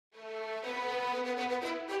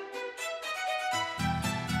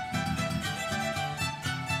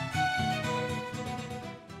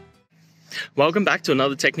Welcome back to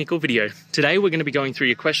another technical video. Today we're going to be going through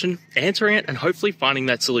your question, answering it, and hopefully finding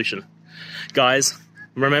that solution. Guys,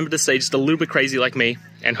 remember to stay just a little bit crazy like me,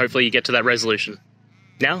 and hopefully you get to that resolution.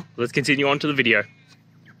 Now, let's continue on to the video.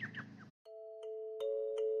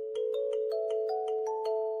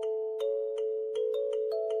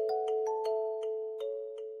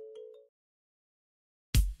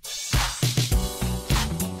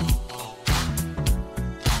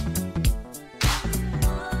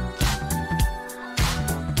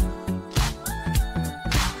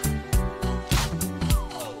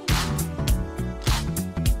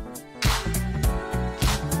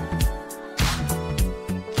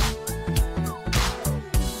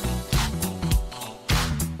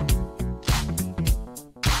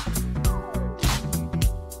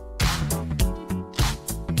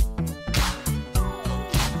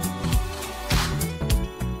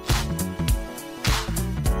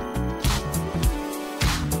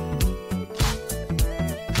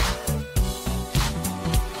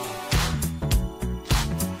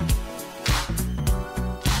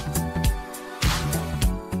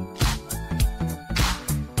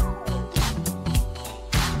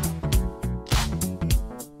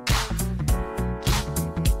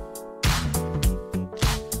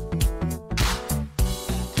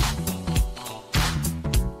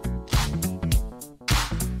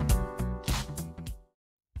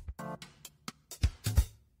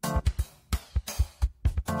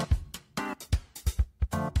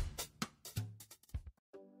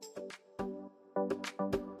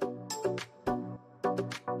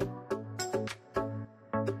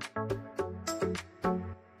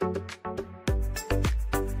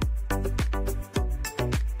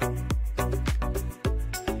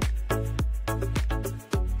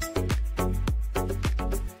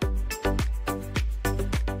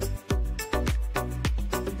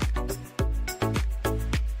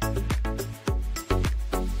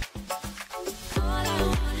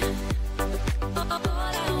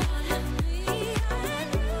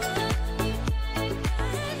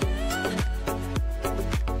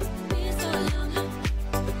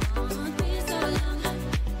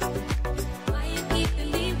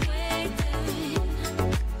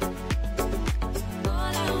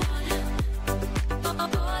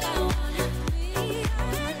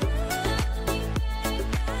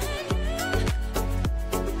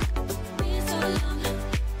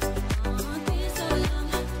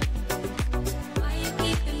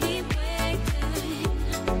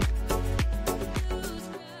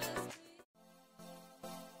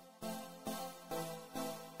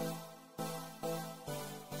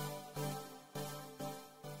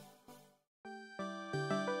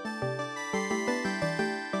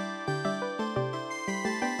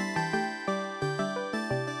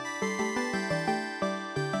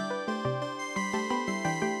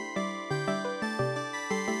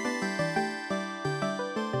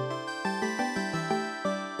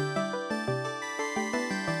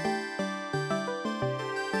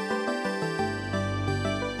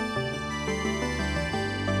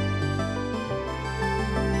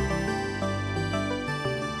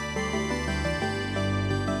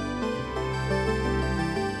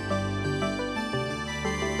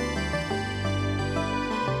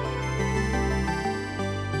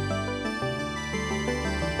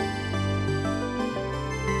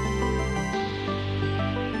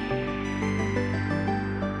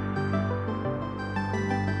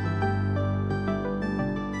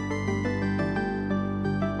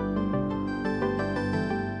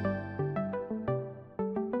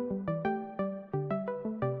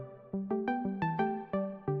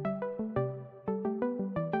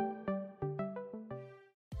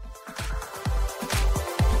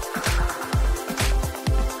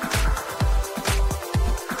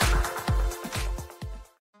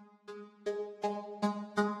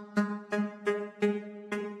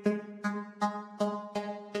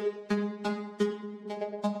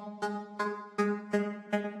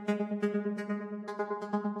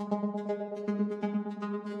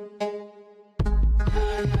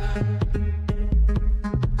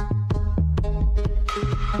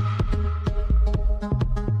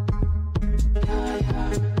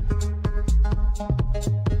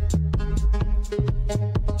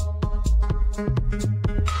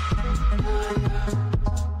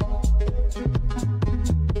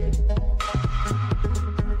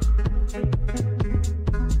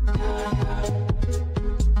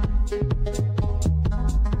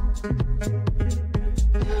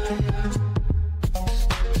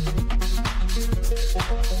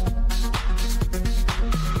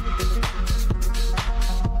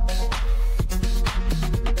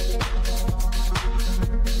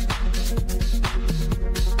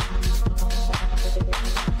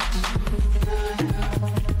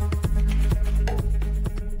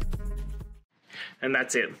 And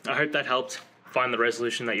that's it. I hope that helped find the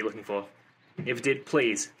resolution that you're looking for. If it did,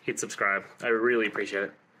 please hit subscribe. I really appreciate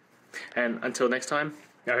it. And until next time,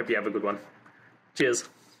 I hope you have a good one. Cheers.